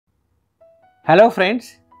Hello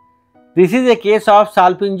friends, this is a case of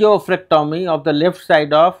Salpingo-oophorectomy of the left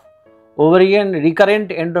side of ovarian recurrent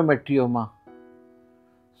endometrioma.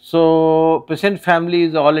 So, patient family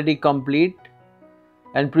is already complete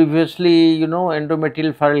and previously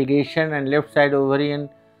endometrial fertilization and left side ovarian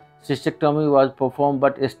cystectomy was performed,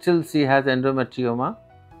 but still she has endometrioma.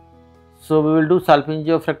 So, we will do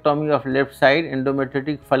Salpingo-oophorectomy of left side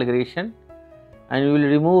endometriotic fulguration and we will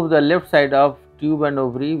remove the left side of tube and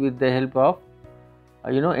ovary with the help of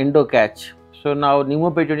endocatch. So now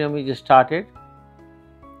pneumoperitoneum is started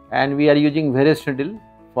and we are using varus needle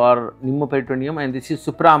for pneumoperitoneum, and this is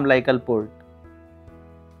supraumbilical port.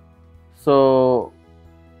 So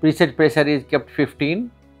preset pressure is kept 15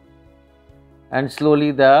 and slowly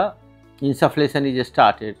the insufflation is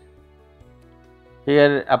started.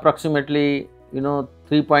 Here approximately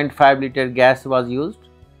 3.5 liter gas was used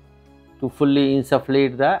to fully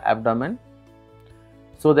insufflate the abdomen,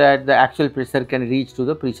 so that the actual pressure can reach to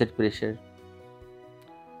the preset pressure.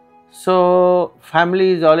 So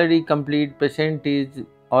family is already complete, patient is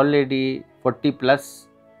already 40 plus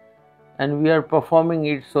and we are performing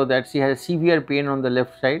it so that she has severe pain on the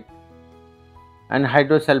left side and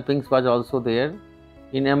hydrosalpinx was also there.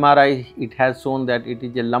 In MRI it has shown that it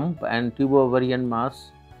is a lump and tubo-ovarian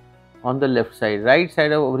mass on the left side. Right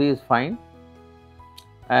side of ovary is fine,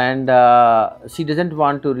 and she doesn't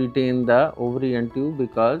want to retain the ovary and tube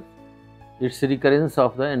because it's recurrence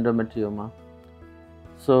of the endometrioma.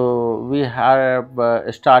 So we have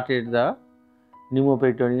started the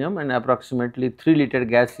pneumoperitoneum and approximately 3 liter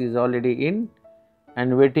gas is already in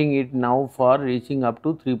and waiting it now for reaching up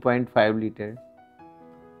to 3.5 liter.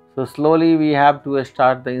 So slowly we have to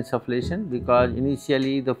start the insufflation because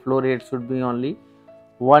initially the flow rate should be only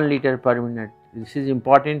 1 liter per minute. This is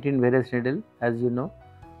important in varus needle, as you know.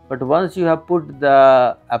 But once you have put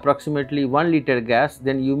the approximately 1 liter gas,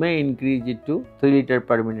 then you may increase it to 3 liter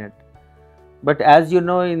per minute. But as you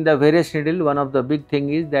know, in the varus needle, one of the big thing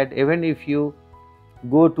is that even if you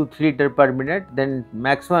go to 3 liter per minute, then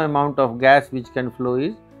maximum amount of gas which can flow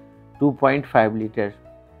is 2.5 liter.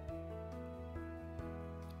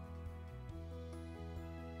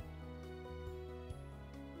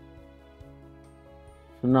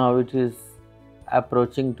 So now it is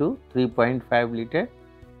approaching to 3.5 liter.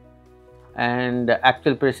 And the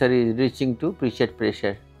actual pressure is reaching to preset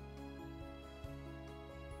pressure.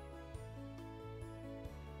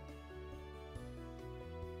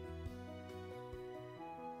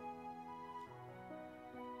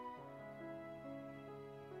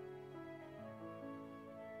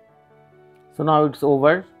 So now it's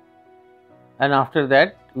over, and after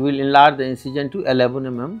that we will enlarge the incision to 11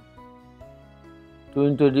 mm to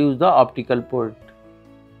introduce the optical port.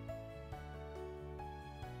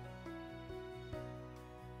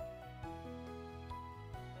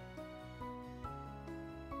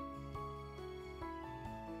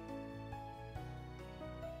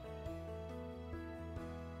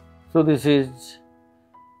 So this is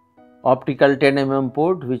optical 10 mm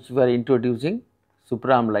port which we are introducing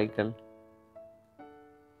supraumbilical.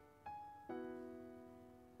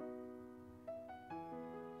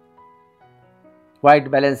 White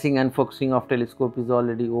balancing and focusing of telescope is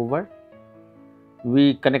already over.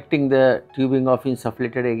 We connecting the tubing of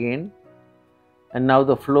insufflator again, and now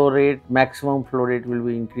the flow rate, maximum flow rate will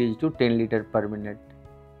be increased to 10 liter per minute.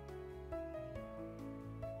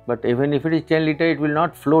 But even if it is 10 liter, it will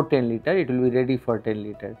not flow 10 liter, it will be ready for 10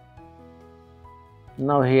 liter.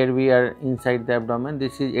 Now here we are inside the abdomen.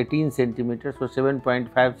 This is 18 centimeters, so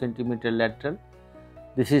 7.5 centimeter lateral.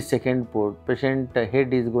 This is second port. Patient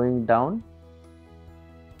head is going down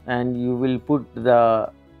and you will put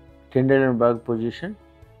the Trendelenburg position,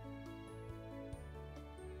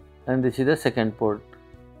 and this is the second port,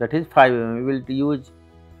 that is 5 mm. We will use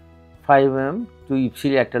 5 mm to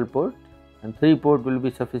ipsilateral port, and 3 port will be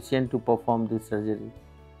sufficient to perform this surgery.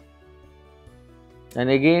 And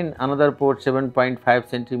again another port 7.5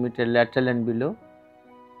 centimeter lateral and below,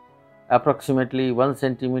 approximately 1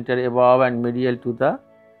 centimeter above and medial to the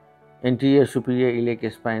anterior superior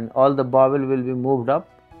iliac spine. All the bowel will be moved up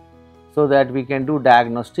so that we can do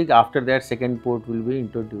diagnostic. After that second port will be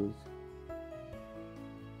introduced.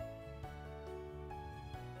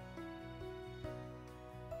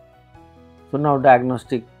 So now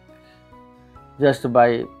diagnostic just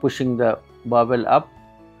by pushing the bowel up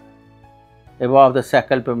above the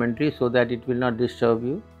sacral promontory so that it will not disturb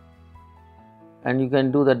you, and you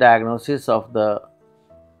can do the diagnosis of the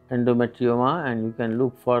endometrioma and you can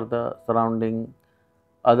look for the surrounding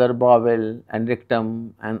other bowel and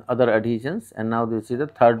rectum and other adhesions. And now this is the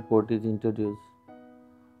third port is introduced.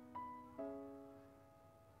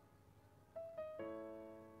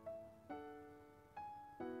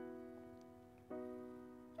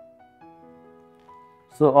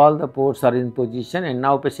 So, all the ports are in position, and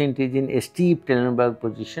now patient is in a steep Trendelenburg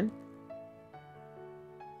position.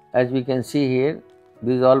 As we can see here,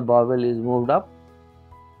 this all bowel is moved up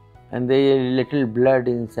and there is little blood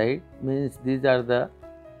inside, means these are the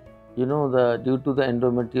due to the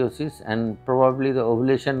endometriosis and probably the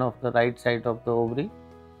ovulation of the right side of the ovary.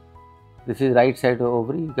 This is right side of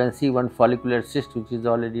ovary. You can see one follicular cyst which is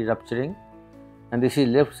already rupturing, and this is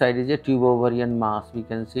left side is a tube ovarian mass. We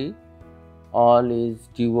can see all is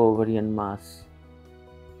tube ovarian mass.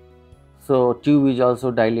 So tube is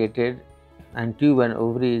also dilated and tube and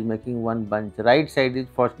ovary is making one bunch. Right side is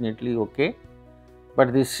fortunately okay,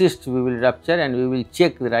 but this cyst we will rupture and we will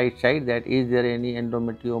check the right side that is there any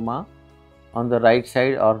endometrioma on the right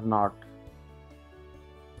side or not.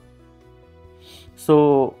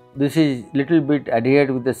 So this is little bit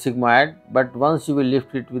adhered with the sigmoid, but once you will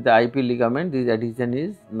lift it with the IP ligament, this adhesion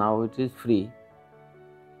is now it is free.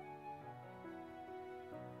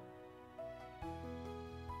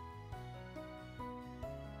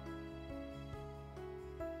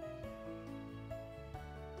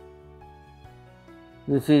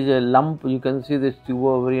 This is a lump. You can see this tube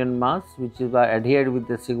ovarian mass which is adhered with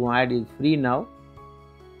the sigmoid is free now,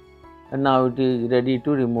 and now it is ready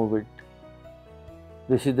to remove it.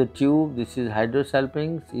 This is the tube, this is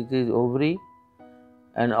hydrosalpinx, it is ovary,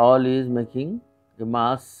 and all is making a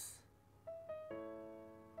mass.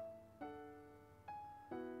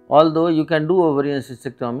 Although you can do ovarian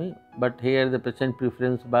cystectomy, but here the patient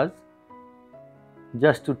preference was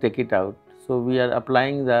just to take it out. So we are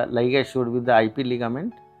applying the ligashore with the IP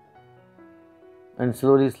ligament, and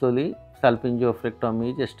slowly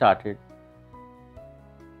Salpingo-oophorectomy is started.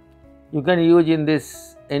 You can use in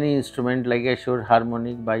this any instrument ligashore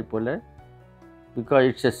harmonic bipolar, because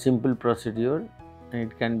it's a simple procedure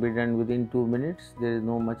and it can be done within 2 minutes. There is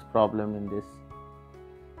no much problem in this.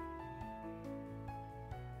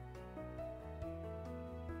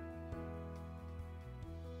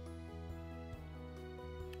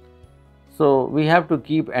 So we have to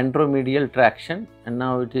keep anteromedial traction, and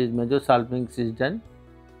now it is mesosalpinx is done,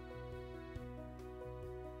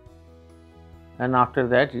 and after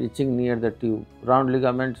that reaching near the tube. Round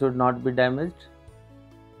ligament should not be damaged.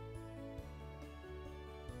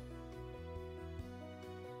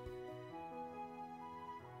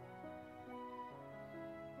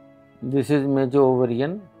 This is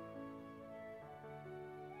meso-ovarian.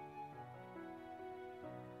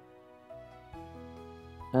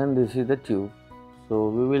 And this is the tube. So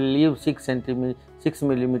we will leave 6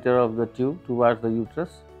 millimeter of the tube towards the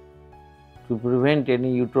uterus to prevent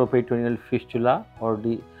any uteroperitoneal fistula or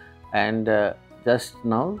just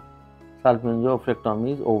now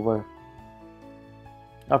Salpingo-oophorectomy is over.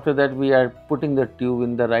 After that we are putting the tube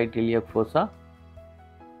in the right iliac fossa,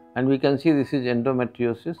 and we can see this is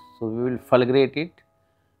endometriosis. So we will fulgurate it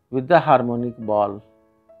with the harmonic ball.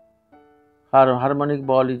 Harmonic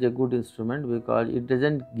ball is a good instrument because it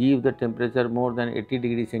doesn't give the temperature more than 80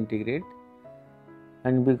 degrees centigrade,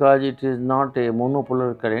 and because it is not a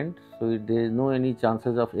monopolar current, so there is no any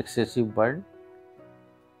chances of excessive burn,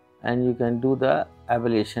 and you can do the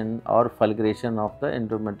ablation or fulguration of the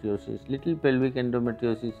endometriosis. Little pelvic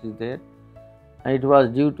endometriosis is there, and it was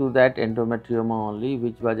due to that endometrioma only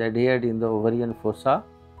which was adhered in the ovarian fossa.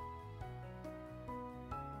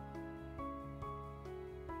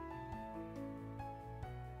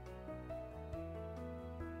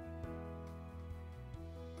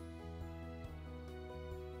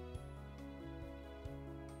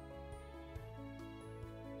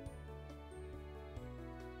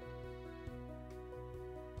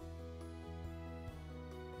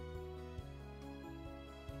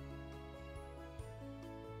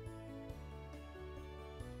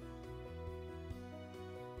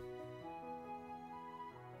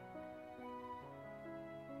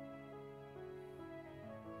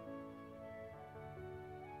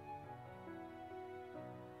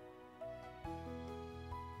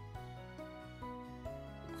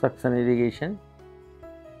 Suction irrigation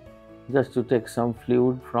just to take some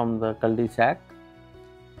fluid from the cul-de-sac.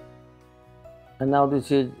 And now this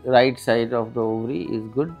is right side of the ovary is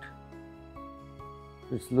good,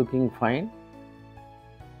 it's looking fine,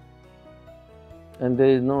 and there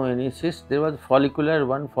is no any cyst. There was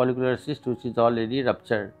one follicular cyst which is already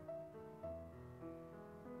ruptured.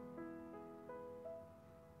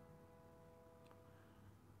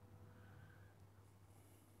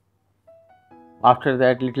 After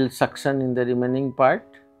that little suction in the remaining part,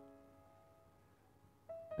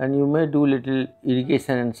 and you may do little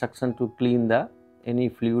irrigation and suction to clean the any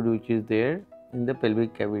fluid which is there in the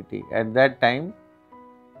pelvic cavity. At that time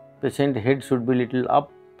patient head should be little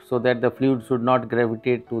up so that the fluid should not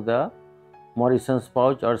gravitate to the Morrison's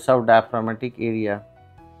pouch or subdiaphragmatic area.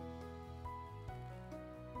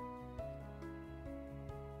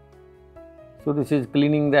 So this is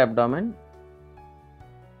cleaning the abdomen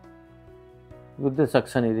with the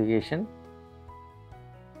suction irrigation.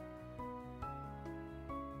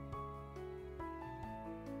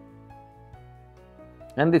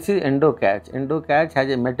 And this is endo-catch. Endo-catch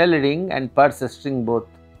has a metal ring and purse string both.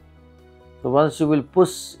 So once you will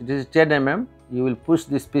push, it is 10 mm, you will push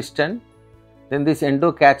this piston, then this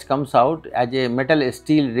endo-catch comes out as a metal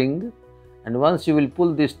steel ring, and once you will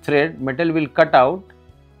pull this thread, metal will cut out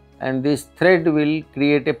and this thread will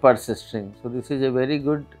create a purse string. So this is a very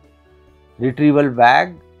good retrieval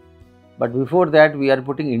bag, but before that we are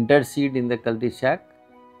putting interseed in the cul-de-sac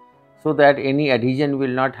so that any adhesion will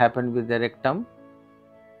not happen with the rectum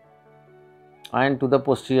and to the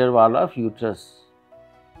posterior wall of uterus.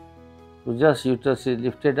 So just uterus is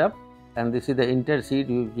lifted up and this is the interseed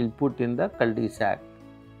you will put in the cul-de-sac.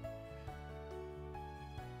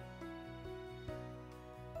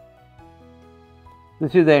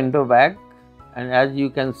 This is the endo bag, and as you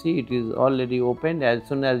can see it is already opened as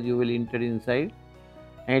soon as you will enter inside,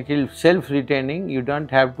 and it will self-retaining, you do not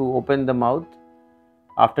have to open the mouth.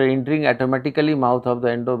 After entering, automatically mouth of the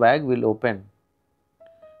endo bag will open.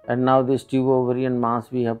 And now this tubo-ovarian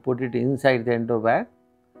mass we have put it inside the endo bag,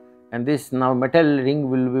 and this now metal ring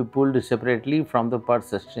will be pulled separately from the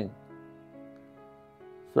purse string.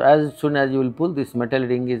 So as soon as you will pull, this metal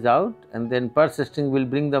ring is out, and then purse string will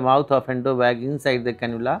bring the mouth of endo bag inside the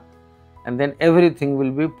cannula, and then everything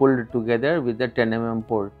will be pulled together with the 10 mm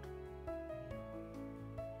port.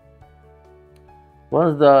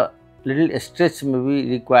 Once the little stretch may be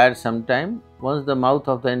required some time, once the mouth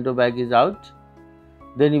of the endo bag is out,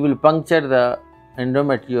 then you will puncture the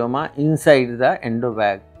endometrioma inside the endo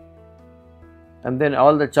bag, and then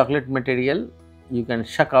all the chocolate material you can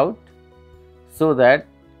suck out so that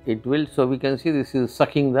it will, so we can see this is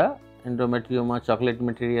sucking the endometrioma chocolate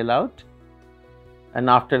material out, and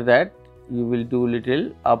after that you will do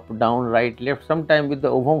little up, down, right, left. Sometime with the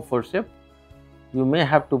ovum forceps you may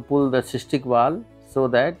have to pull the cystic wall so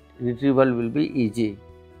that retrieval will be easy.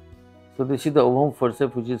 So this is the ovum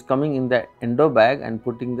forceps which is coming in the endo bag and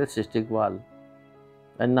putting the cystic wall,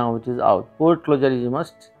 and now it is out. Port closure is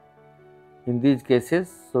must in these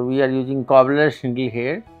cases. So we are using cobbler spindle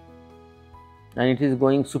here, and it is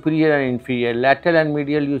going superior and inferior. Lateral and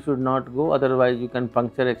medial you should not go, otherwise you can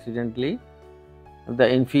puncture accidentally the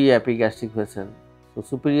inferior epigastric vessel. So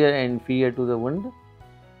superior and inferior to the wound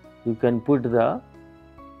you can put the,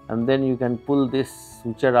 and then you can pull this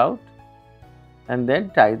suture out and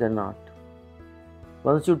then tie the knot.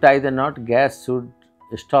 Once you tie the knot, gas should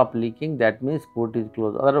stop leaking, that means port is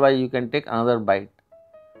closed, otherwise you can take another bite.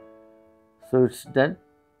 So it's done,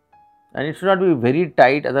 and it should not be very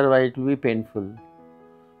tight, otherwise it will be painful.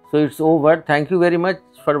 So it's over. Thank you very much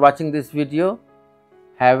for watching this video.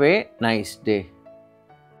 Have a nice day.